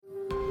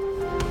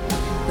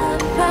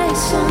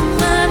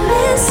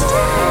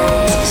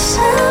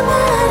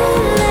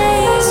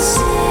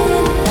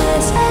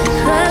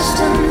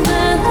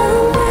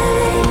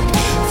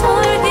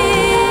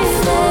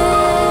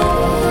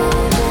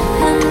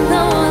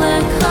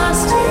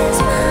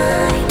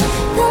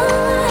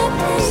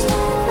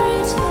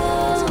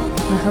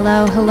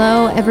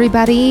Hello,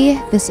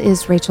 everybody. This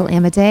is Rachel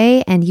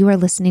Amadei, and you are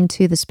listening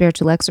to the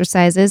Spiritual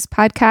Exercises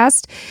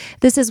podcast.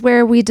 This is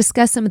where we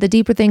discuss some of the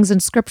deeper things in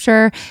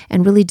Scripture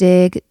and really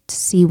dig to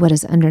see what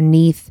is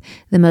underneath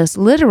the most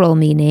literal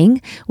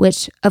meaning,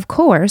 which, of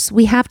course,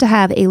 we have to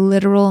have a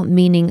literal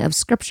meaning of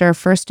Scripture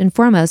first and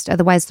foremost.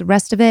 Otherwise, the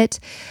rest of it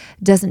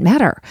doesn't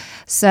matter.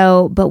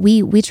 But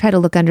we try to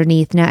look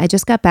underneath. Now, I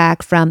just got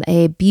back from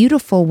a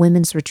beautiful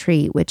women's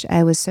retreat, which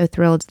I was so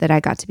thrilled that I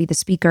got to be the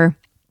speaker.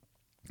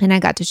 And I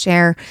got to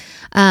share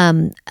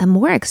a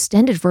more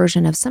extended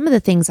version of some of the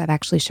things I've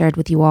actually shared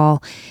with you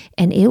all.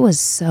 And it was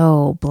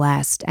so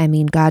blessed. I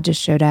mean, God just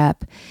showed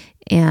up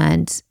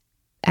and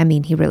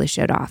he really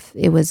showed off.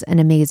 It was an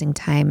amazing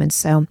time. And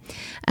so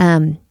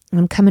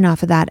I'm coming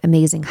off of that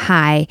amazing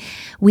high.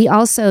 We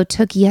also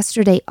took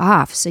yesterday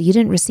off, so you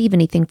didn't receive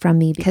anything from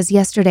me because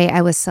yesterday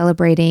I was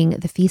celebrating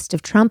the Feast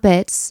of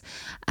Trumpets.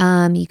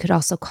 You could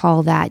also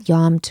call that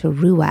Yom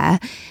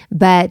Teruah,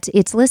 but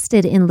it's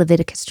listed in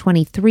Leviticus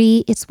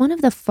 23. It's one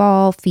of the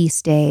fall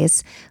feast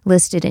days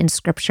listed in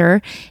Scripture,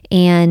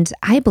 and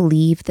I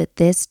believe that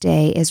this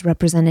day is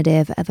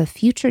representative of a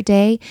future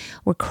day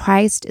where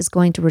Christ is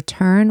going to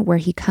return, where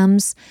he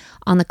comes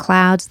on the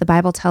clouds. The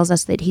Bible tells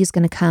us that he's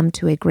going to come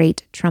to a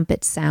great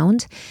trumpet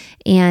sound,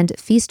 and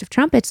Feast of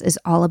Trumpets is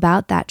all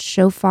about that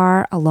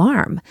shofar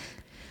alarm.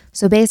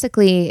 So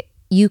basically,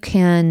 you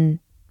can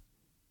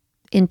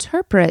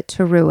interpret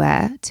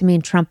teruah to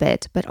mean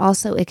trumpet, but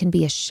also it can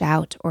be a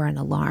shout or an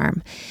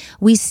alarm.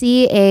 We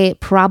see a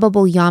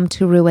probable Yom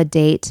Teruah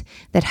date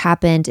that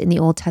happened in the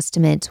Old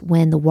Testament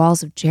when the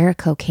walls of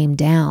Jericho came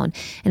down.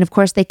 And of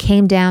course, they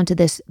came down to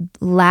this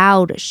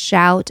loud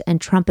shout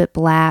and trumpet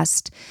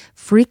blast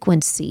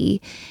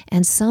frequency.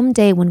 And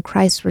someday when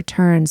Christ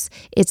returns,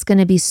 it's going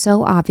to be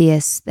so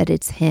obvious that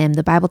it's him.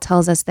 The Bible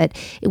tells us that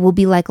it will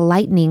be like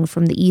lightning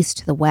from the east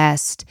to the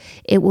west.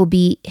 It will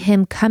be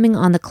him coming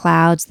on the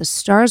clouds. The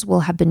stars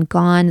will have been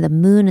gone. The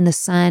moon and the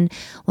sun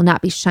will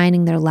not be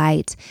shining their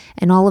light.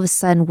 And all of a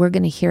sudden, we're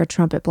going to hear a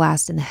trumpet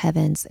blast in the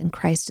heavens, and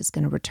Christ is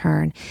going to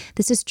return.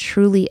 This is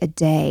truly a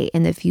day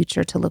in the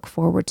future to look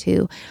forward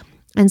to,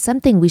 and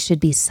something we should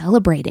be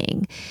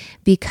celebrating,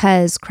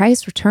 because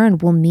Christ's return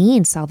will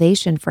mean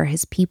salvation for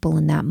his people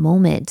in that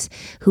moment.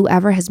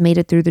 Whoever has made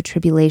it through the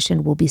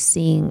tribulation will be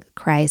seeing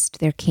Christ,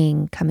 their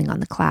King, coming on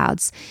the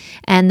clouds.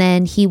 And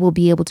then he will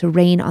be able to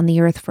reign on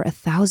the earth for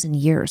 1,000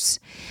 years,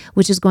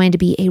 which is going to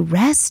be a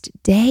rest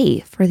day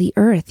for the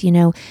earth. You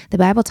know, the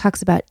Bible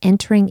talks about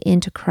entering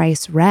into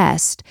Christ's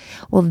rest.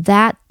 Well,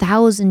 that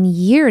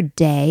 1,000-year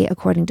day,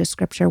 according to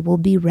Scripture, will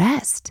be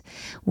rest,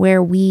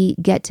 where we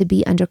get to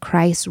be under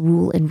Christ's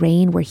rule and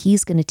reign, where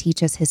he's going to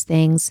teach us his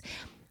things.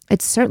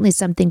 It's certainly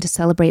something to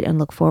celebrate and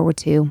look forward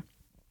to.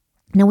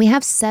 Now, we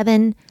have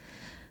 7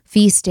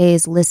 feast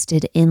days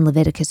listed in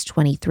Leviticus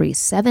 23,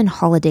 7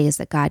 holidays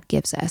that God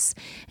gives us.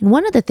 And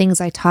one of the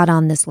things I taught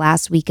on this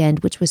last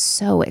weekend, which was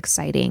so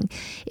exciting,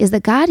 is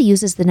that God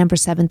uses the number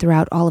 7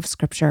 throughout all of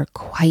Scripture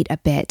quite a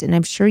bit. And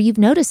I'm sure you've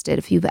noticed it.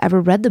 If you've ever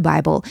read the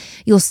Bible,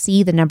 you'll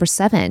see the number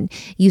 7.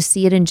 You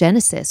see it in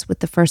Genesis with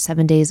the first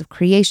 7 days of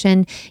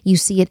creation. You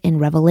see it in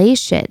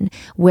Revelation,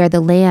 where the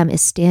Lamb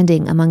is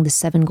standing among the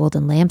 7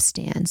 golden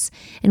lampstands.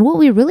 And what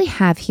we really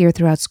have here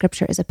throughout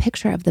Scripture is a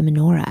picture of the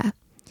menorah,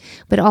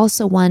 but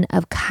also one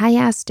of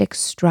chiastic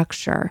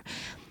structure.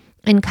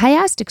 And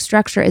chiastic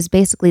structure is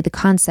basically the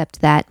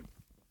concept that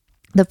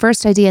the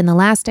first idea and the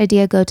last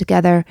idea go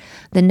together,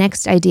 the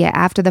next idea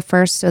after the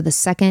first, so the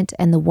second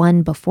and the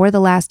one before the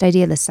last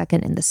idea, the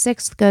second and the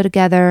sixth go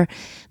together,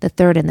 the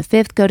third and the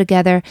fifth go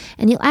together.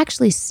 And you'll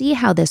actually see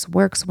how this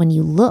works when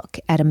you look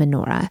at a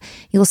menorah.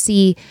 You'll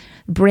see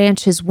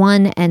branches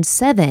 1 and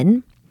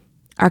 7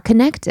 are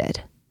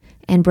connected,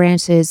 and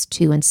branches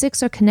 2 and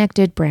 6 are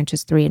connected,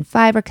 branches 3 and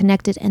 5 are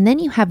connected, and then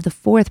you have the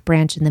 4th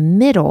branch in the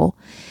middle,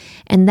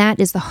 and that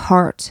is the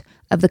heart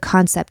of the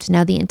concept.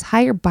 Now, the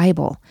entire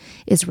Bible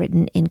is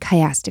written in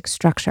chiastic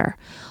structure.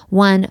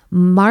 One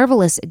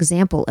marvelous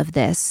example of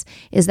this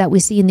is that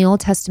we see in the Old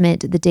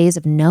Testament, the days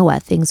of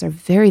Noah, things are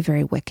very,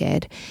 very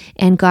wicked,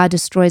 and God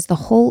destroys the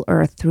whole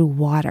earth through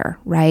water,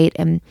 right?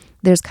 And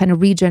there's kind of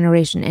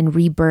regeneration and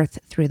rebirth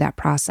through that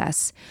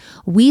process.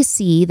 We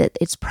see that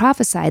it's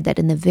prophesied that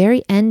in the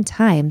very end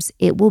times,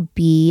 it will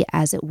be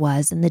as it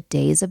was in the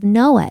days of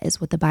Noah,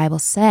 is what the Bible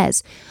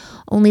says.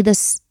 Only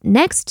this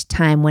next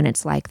time when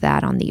it's like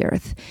that on the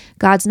earth,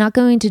 God's not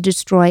going to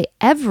destroy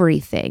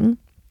everything.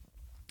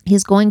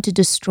 He's going to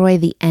destroy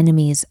the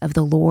enemies of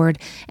the Lord,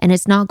 and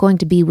it's not going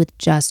to be with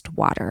just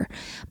water.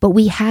 But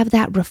we have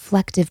that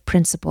reflective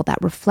principle, that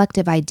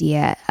reflective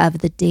idea of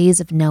the days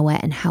of Noah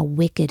and how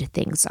wicked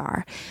things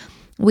are.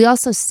 We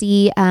also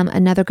see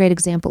another great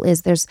example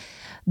is there's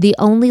the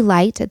only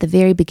light at the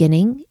very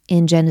beginning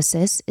in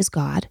Genesis is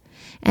God.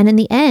 And in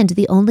the end,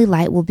 the only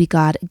light will be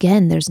God.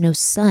 Again, there's no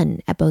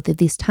sun at both of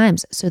these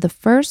times. So the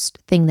first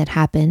thing that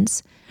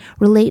happens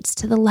relates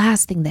to the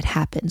last thing that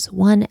happens.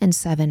 1 and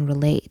 7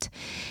 relate.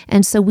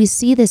 And so we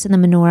see this in the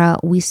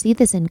menorah. We see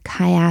this in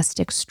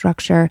chiastic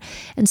structure.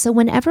 And so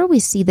whenever we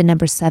see the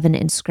number 7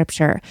 in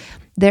scripture,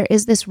 there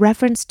is this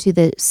reference to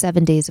the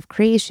 7 days of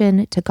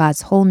creation, to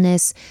God's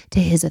wholeness, to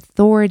his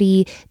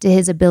authority, to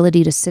his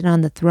ability to sit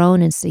on the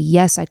throne and say,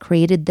 yes, I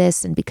created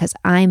this, and because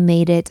I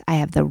made it, I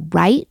have the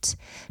right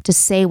to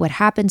say what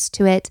happens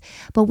to it.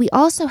 But we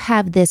also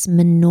have this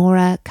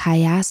menorah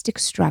chiastic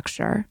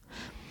structure.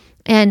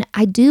 And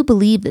I do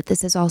believe that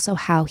this is also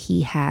how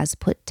he has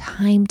put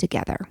time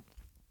together.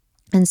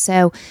 And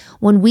so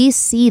when we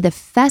see the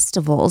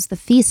festivals, the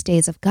feast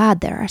days of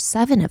God, there are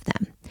 7 of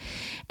them.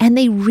 And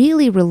they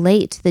really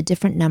relate to the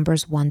different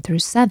numbers 1 through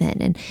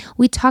 7. And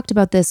we talked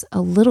about this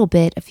a little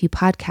bit a few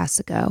podcasts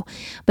ago,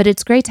 but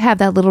it's great to have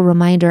that little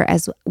reminder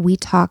as we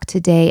talk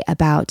today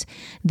about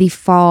the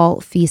fall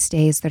feast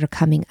days that are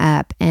coming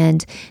up.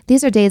 And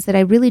these are days that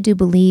I really do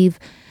believe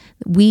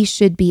we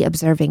should be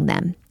observing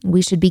them.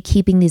 We should be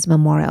keeping these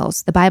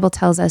memorials. The Bible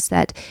tells us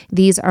that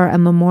these are a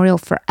memorial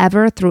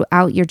forever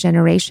throughout your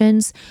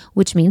generations,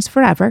 which means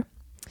forever.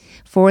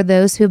 For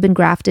those who have been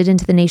grafted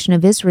into the nation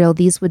of Israel,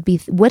 these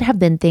would have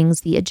been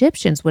things the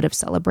Egyptians would have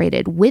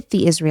celebrated with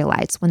the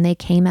Israelites when they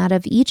came out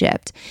of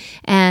Egypt.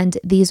 And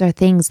these are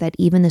things that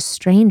even the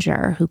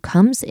stranger who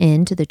comes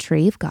into the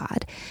tree of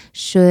God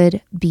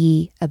should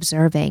be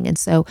observing. And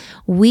so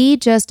we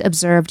just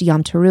observed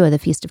Yom Teruah, the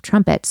Feast of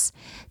Trumpets.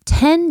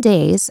 10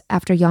 days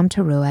after Yom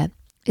Teruah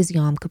is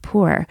Yom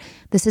Kippur.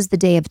 This is the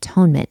Day of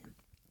Atonement.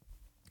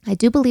 I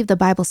do believe the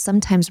Bible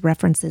sometimes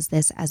references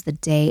this as the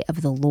Day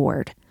of the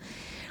Lord.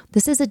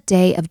 This is a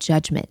day of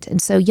judgment.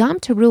 And so Yom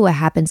Teruah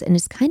happens and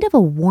it's kind of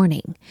a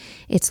warning.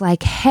 It's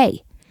like,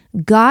 hey,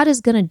 God is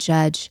going to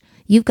judge.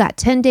 You've got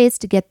 10 days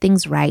to get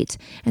things right.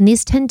 And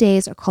these 10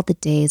 days are called the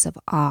days of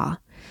awe.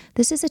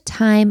 This is a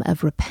time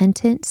of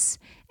repentance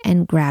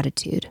and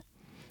gratitude.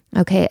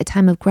 Okay, a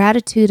time of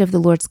gratitude of the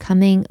Lord's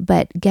coming.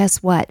 But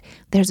guess what?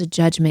 There's a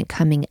judgment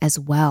coming as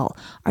well.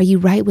 Are you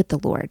right with the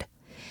Lord?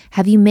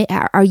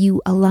 Are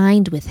you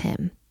aligned with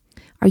him?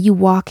 Are you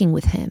walking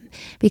with him?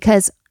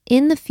 Because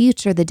in the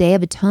future, the Day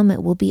of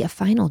Atonement will be a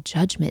final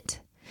judgment.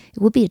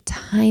 It will be a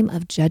time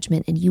of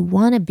judgment, and you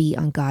want to be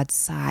on God's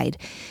side.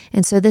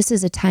 And so this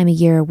is a time of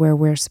year where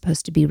we're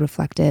supposed to be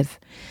reflective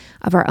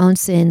of our own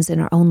sins and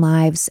our own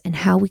lives and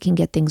how we can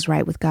get things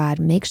right with God.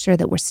 Make sure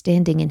that we're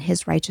standing in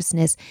his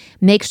righteousness.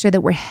 Make sure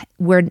that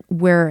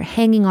we're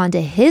hanging on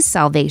to his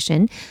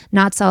salvation,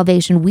 not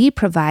salvation we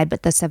provide,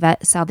 but the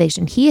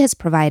salvation he has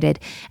provided.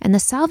 And the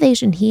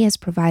salvation he has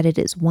provided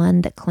is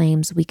one that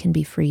claims we can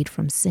be freed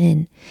from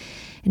sin.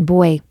 And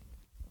boy,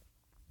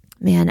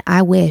 man,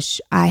 I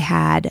wish I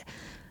had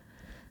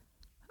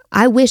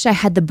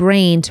the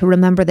brain to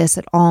remember this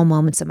at all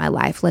moments of my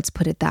life. Let's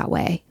put it that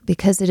way,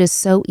 because it is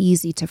so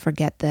easy to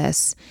forget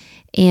this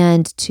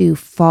and to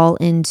fall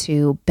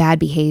into bad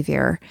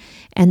behavior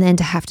and then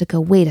to have to go,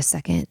 wait a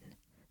second,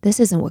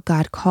 this isn't what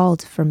God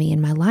called for me in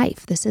my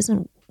life. This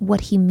isn't what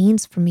he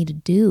means for me to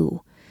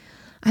do.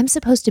 I'm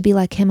supposed to be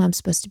like him. I'm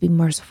supposed to be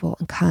merciful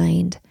and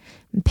kind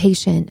and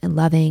patient and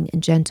loving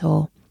and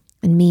gentle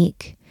and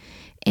meek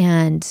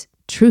and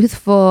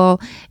truthful,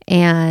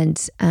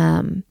 and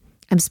I'm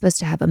supposed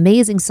to have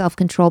amazing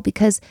self-control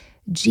because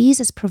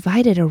Jesus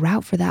provided a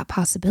route for that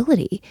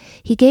possibility.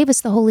 He gave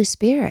us the Holy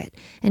Spirit,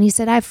 and he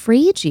said, I've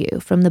freed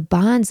you from the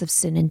bonds of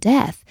sin and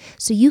death,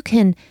 so you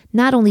can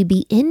not only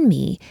be in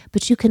me,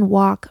 but you can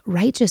walk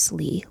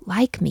righteously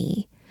like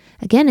me.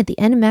 Again, at the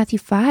end of Matthew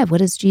 5, what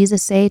does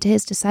Jesus say to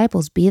his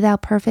disciples? Be thou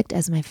perfect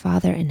as my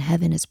Father in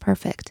heaven is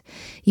perfect.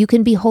 You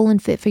can be whole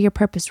and fit for your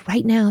purpose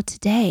right now,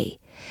 today.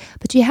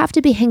 But you have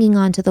to be hanging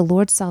on to the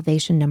Lord's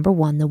salvation, number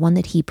one, the one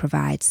that he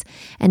provides.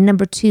 And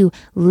number two,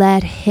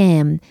 let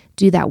him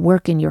do that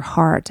work in your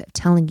heart,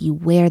 telling you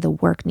where the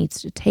work needs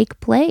to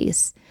take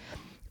place,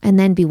 and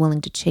then be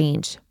willing to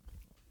change.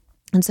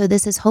 And so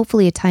this is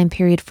hopefully a time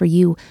period for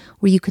you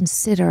where you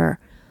consider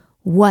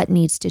what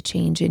needs to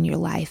change in your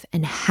life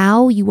and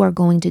how you are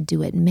going to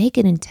do it. Make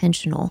it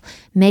intentional.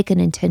 Make an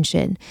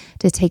intention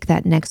to take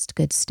that next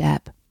good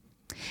step.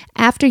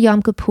 After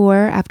Yom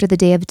Kippur, after the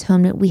Day of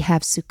Atonement, we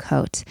have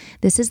Sukkot.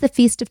 This is the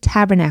Feast of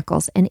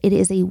Tabernacles, and it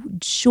is a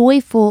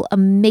joyful,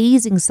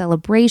 amazing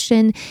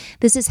celebration.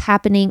 This is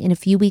happening in a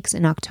few weeks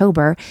in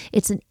October.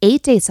 It's an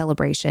 8-day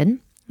celebration.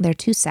 There are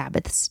 2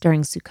 Sabbaths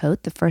during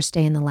Sukkot, the first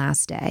day and the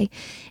last day.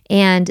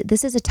 And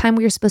this is a time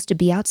where you're supposed to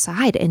be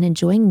outside and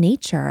enjoying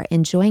nature,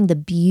 enjoying the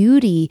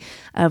beauty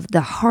of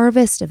the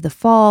harvest of the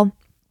fall,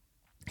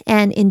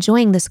 and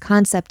enjoying this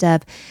concept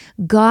of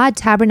God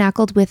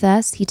tabernacled with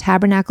us. He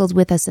tabernacled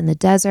with us in the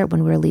desert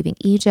when we were leaving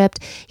Egypt.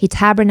 He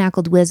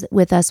tabernacled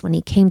with us when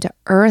he came to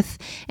earth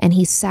and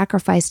he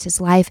sacrificed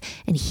his life.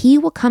 And he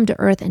will come to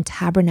earth and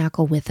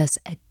tabernacle with us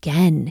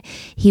again.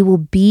 He will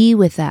be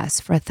with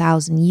us for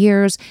 1,000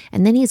 years,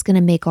 and then he's going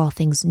to make all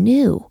things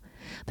new.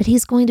 but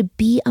he's going to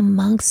be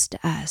amongst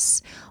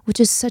us, which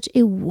is such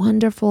a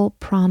wonderful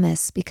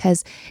promise,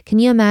 because can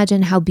you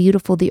imagine how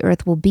beautiful the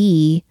earth will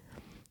be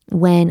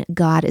when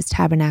God is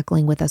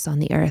tabernacling with us on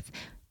the earth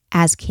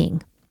as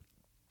King?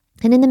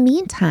 And in the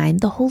meantime,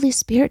 the Holy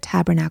Spirit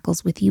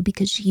tabernacles with you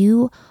because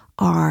you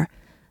are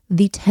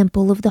the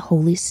temple of the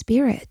Holy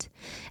Spirit.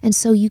 And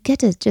so you get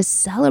to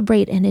just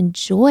celebrate and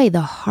enjoy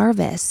the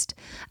harvest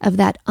of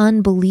that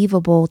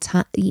unbelievable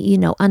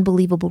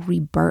unbelievable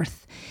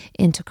rebirth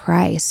into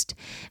Christ.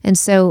 And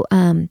so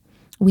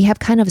we have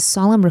kind of a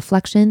solemn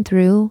reflection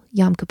through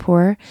Yom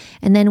Kippur,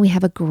 and then we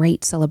have a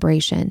great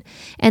celebration.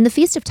 And the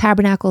Feast of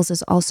Tabernacles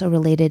is also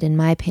related, in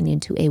my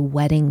opinion, to a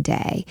wedding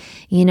day.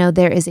 You know,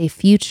 there is a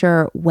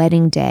future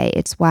wedding day.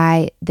 It's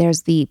why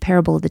there's the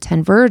parable of the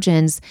 10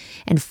 virgins,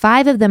 and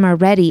 5 of them are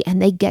ready,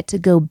 and they get to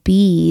go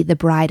be the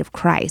bride of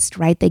Christ,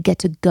 right? They get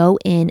to go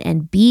in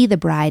and be the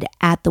bride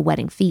at the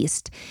wedding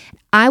feast.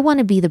 I want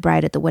to be the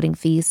bride at the wedding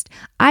feast.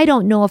 I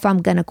don't know if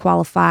I'm going to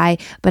qualify,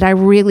 but I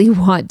really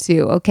want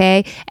to,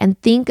 okay?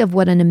 And think of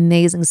what an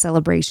amazing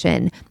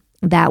celebration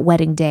that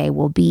wedding day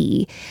will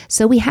be.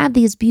 So we have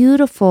these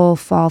beautiful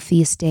fall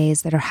feast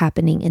days that are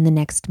happening in the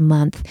next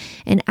month.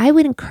 And I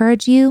would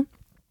encourage you,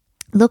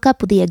 look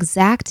up the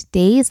exact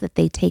days that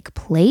they take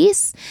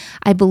place.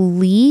 I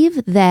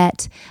believe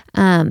that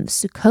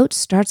Sukkot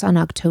starts on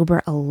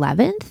October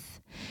 11th.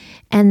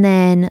 And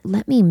then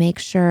let me make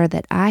sure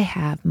that I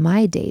have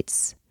my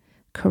dates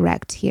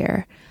correct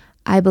here.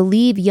 I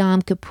believe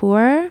Yom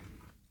Kippur,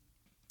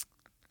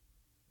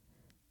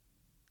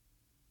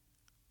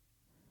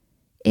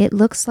 it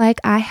looks like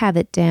I have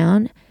it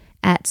down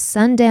at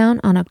sundown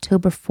on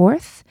October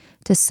 4th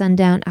to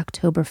sundown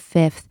October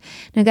 5th.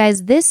 Now,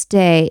 guys, this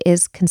day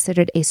is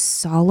considered a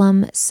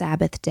solemn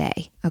Sabbath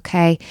day,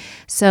 okay?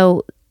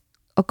 So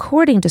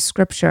according to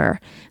Scripture,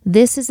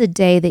 this is a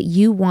day that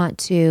you want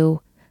to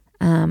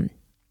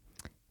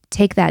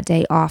take that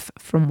day off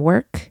from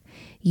work.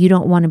 You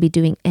don't want to be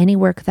doing any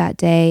work that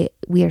day.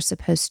 We are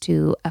supposed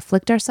to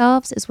afflict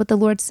ourselves, is what the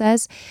Lord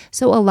says.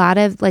 So a lot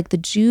of the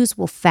Jews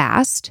will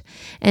fast,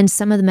 and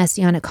some of the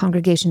Messianic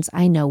congregations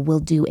I know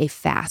will do a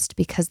fast,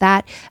 because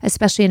that,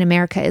 especially in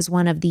America, is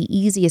one of the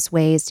easiest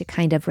ways to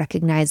kind of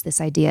recognize this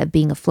idea of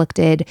being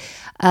afflicted,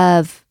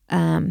 of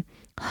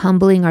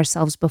humbling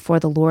ourselves before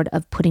the Lord,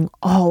 of putting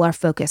all our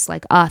focus,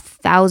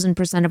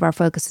 1,000% of our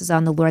focus is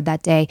on the Lord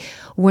that day.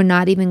 We're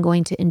not even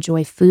going to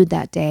enjoy food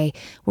that day.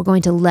 We're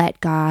going to let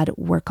God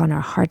work on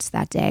our hearts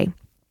that day.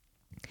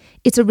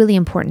 It's a really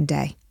important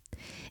day.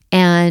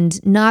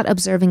 And not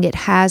observing it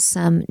has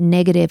some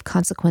negative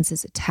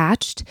consequences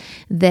attached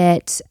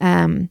that,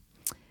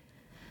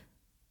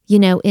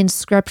 in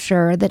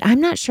Scripture, that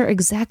I'm not sure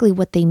exactly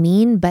what they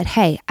mean, but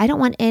hey, I don't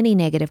want any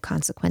negative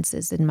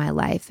consequences in my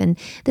life. And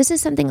this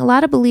is something a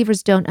lot of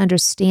believers don't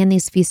understand,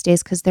 these feast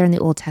days, because they're in the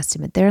Old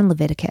Testament, they're in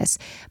Leviticus.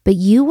 But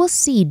you will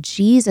see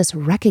Jesus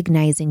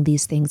recognizing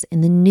these things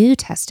in the New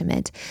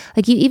Testament.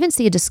 You even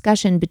see a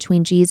discussion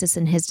between Jesus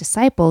and his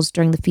disciples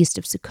during the Feast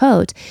of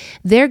Sukkot.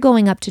 They're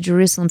going up to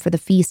Jerusalem for the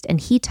feast,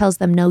 and he tells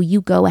them, no, you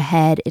go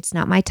ahead. It's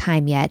not my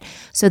time yet.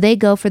 So they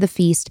go for the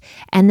feast,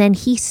 and then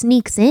he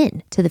sneaks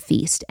in to the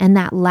feast. And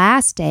that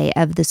last day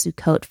of the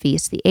Sukkot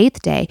feast, the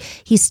 8th day,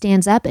 he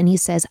stands up and he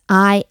says,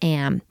 I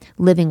am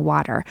living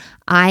water.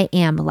 I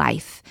am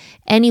life.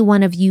 Any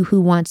one of you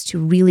who wants to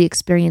really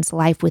experience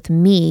life with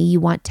me, you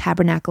want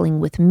tabernacling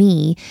with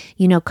me,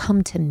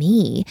 come to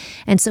me.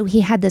 And so he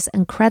had this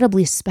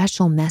incredibly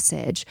special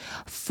message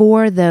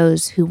for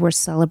those who were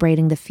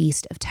celebrating the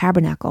Feast of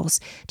Tabernacles,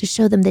 to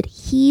show them that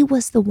he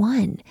was the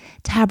one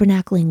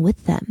tabernacling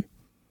with them.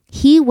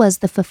 He was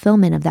the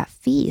fulfillment of that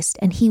feast,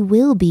 and he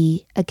will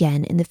be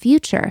again in the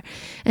future.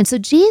 And so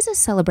Jesus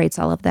celebrates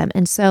all of them.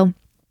 And so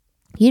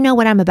you know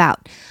what I'm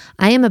about.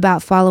 I am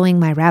about following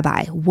my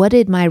rabbi. What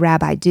did my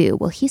rabbi do?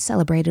 Well, he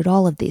celebrated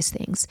all of these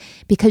things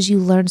because you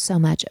learn so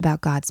much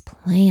about God's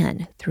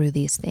plan through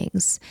these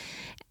things.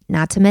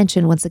 Not to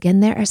mention, once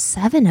again, there are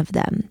 7 of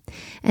them,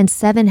 and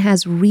 7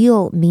 has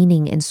real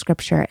meaning in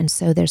Scripture. And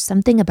so there's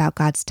something about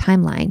God's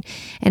timeline.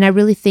 And I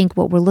really think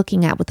what we're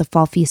looking at with the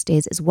fall feast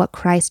days is what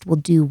Christ will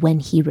do when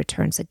he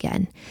returns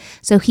again.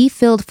 So he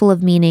filled full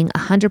of meaning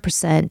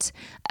 100%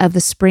 of the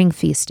spring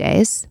feast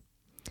days.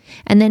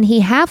 And then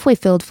he halfway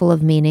filled full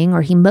of meaning,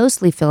 or he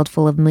mostly filled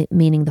full of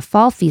meaning, the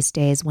fall feast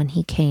days when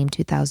he came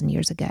 2,000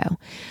 years ago.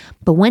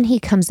 But when he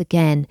comes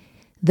again,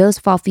 those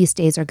fall feast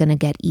days are going to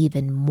get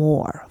even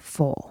more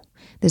full.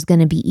 There's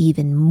going to be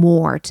even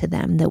more to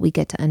them that we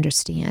get to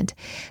understand.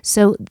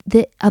 So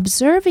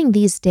observing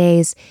these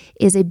days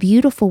is a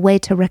beautiful way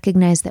to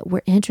recognize that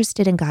we're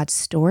interested in God's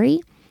story.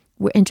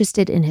 We're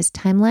interested in his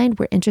timeline.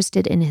 We're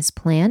interested in his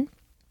plan.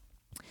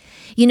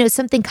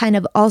 Something kind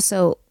of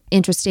also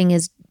interesting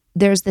is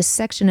there's this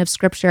section of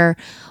Scripture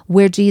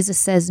where Jesus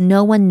says,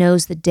 no one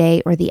knows the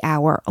day or the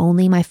hour,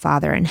 only my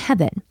Father in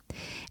heaven.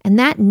 And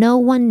that no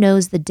one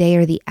knows the day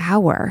or the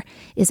hour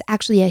is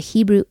actually a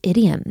Hebrew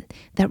idiom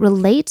that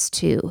relates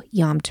to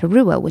Yom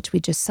Teruah, which we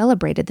just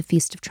celebrated, the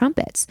Feast of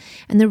Trumpets.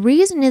 And the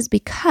reason is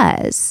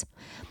because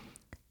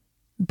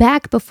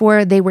back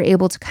before they were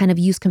able to kind of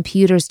use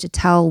computers to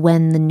tell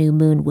when the new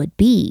moon would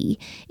be,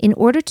 in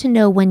order to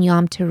know when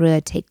Yom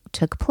Teruah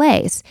took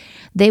place,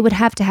 they would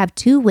have to have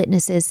two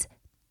witnesses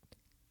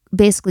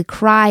basically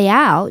cry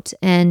out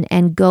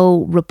and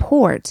go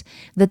report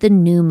that the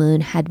new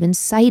moon had been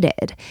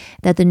sighted,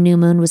 that the new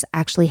moon was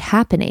actually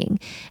happening.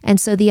 And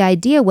so the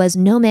idea was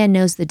no man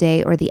knows the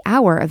day or the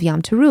hour of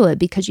Yom Teruah,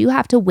 because you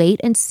have to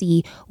wait and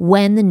see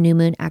when the new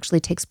moon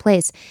actually takes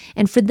place.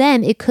 And for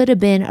them, it could have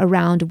been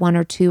around 1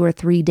 or 2 or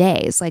 3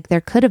 days. Like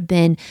there could have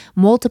been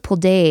multiple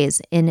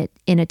days in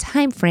a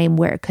time frame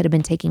where it could have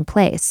been taking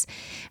place.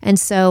 And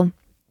so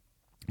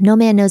no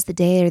man knows the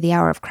day or the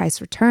hour of Christ's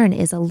return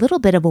is a little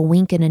bit of a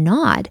wink and a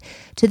nod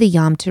to the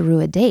Yom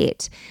Teruah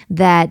date,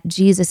 that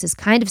Jesus is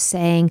kind of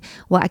saying,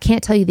 well, I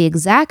can't tell you the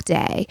exact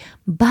day,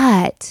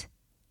 but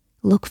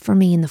look for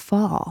me in the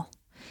fall.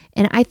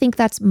 And I think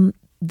that's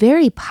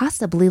very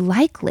possibly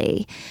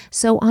likely.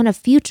 So on a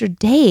future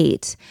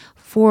date,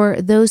 for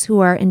those who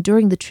are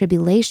enduring the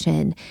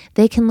tribulation,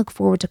 they can look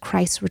forward to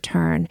Christ's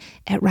return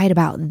at right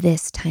about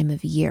this time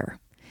of year.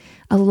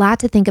 A lot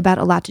to think about,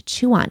 a lot to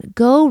chew on.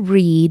 Go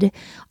read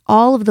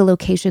all of the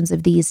locations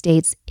of these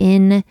dates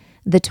in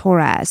the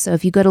Torah. So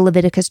if you go to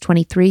Leviticus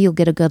 23, you'll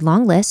get a good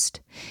long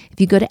list.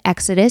 If you go to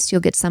Exodus, you'll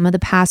get some of the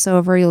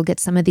Passover, you'll get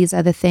some of these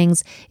other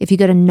things. If you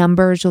go to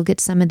Numbers, you'll get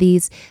some of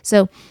these.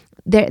 So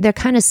they're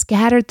kind of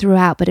scattered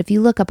throughout, but if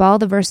you look up all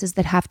the verses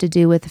that have to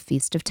do with the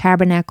Feast of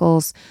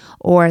Tabernacles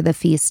or the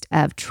Feast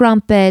of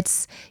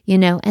Trumpets,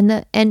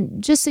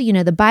 and just so you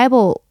know, the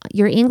Bible,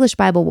 your English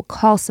Bible will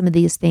call some of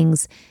these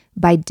things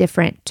by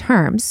different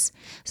terms.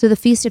 So the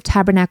Feast of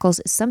Tabernacles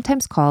is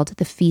sometimes called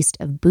the Feast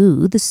of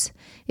Booths,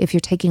 if you're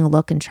taking a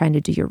look and trying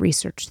to do your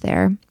research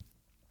there.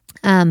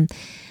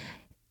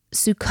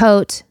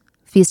 Sukkot,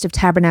 Feast of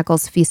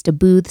Tabernacles, Feast of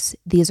Booths,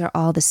 these are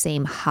all the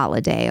same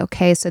holiday,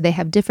 okay? So they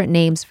have different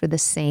names for the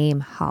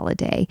same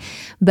holiday.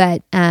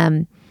 But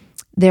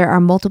there are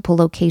multiple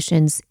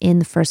locations in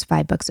the first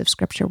 5 books of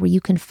Scripture where you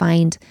can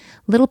find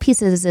little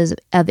pieces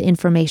of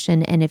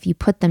information, and if you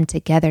put them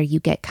together, you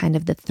get kind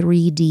of the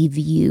 3D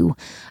view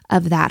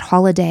of that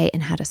holiday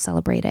and how to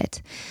celebrate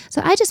it.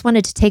 So I just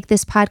wanted to take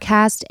this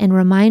podcast and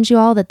remind you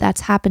all that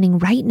that's happening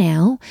right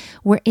now.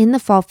 We're in the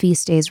fall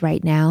feast days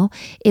right now.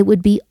 It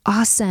would be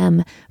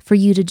awesome for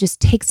you to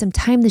just take some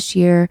time this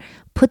year,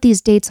 put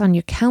these dates on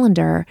your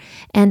calendar,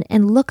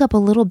 and look up a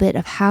little bit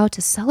of how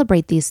to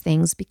celebrate these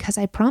things, because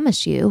I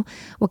promise you,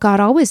 what God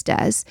always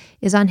does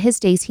is on his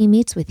days, he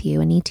meets with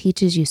you and he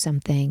teaches you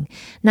something.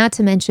 Not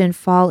to mention,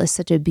 fall is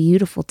such a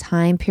beautiful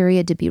time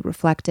period to be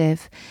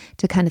reflective,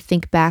 to kind of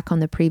think back on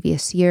the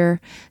previous year,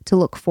 to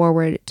look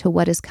forward to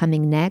what is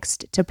coming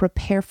next, to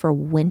prepare for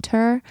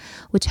winter,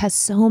 which has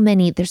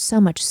there's so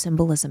much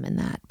symbolism in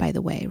that, by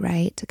the way,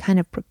 right? To kind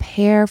of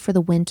prepare for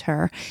the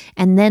winter,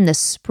 and then the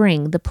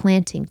spring, the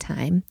planting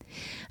time.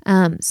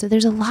 So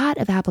there's a lot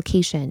of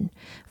application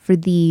for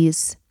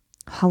these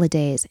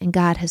holidays, and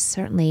God has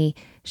certainly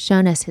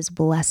shown us his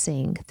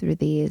blessing through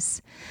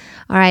these.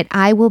 All right,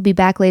 I will be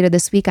back later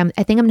this week. I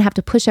think I'm going to have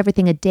to push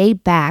everything a day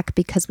back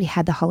because we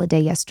had the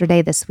holiday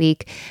yesterday this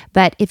week.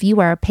 But if you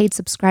are a paid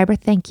subscriber,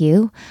 thank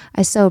you.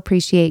 I so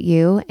appreciate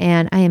you,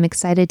 and I am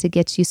excited to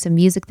get you some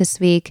music this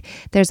week.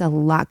 There's a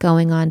lot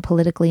going on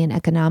politically and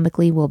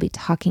economically. We'll be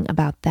talking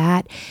about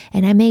that,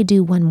 and I may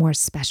do one more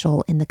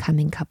special in the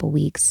coming couple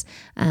weeks,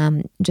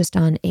 just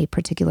on a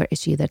particular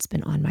issue that's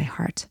been on my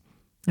heart.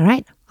 All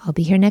right, I'll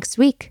be here next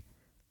week.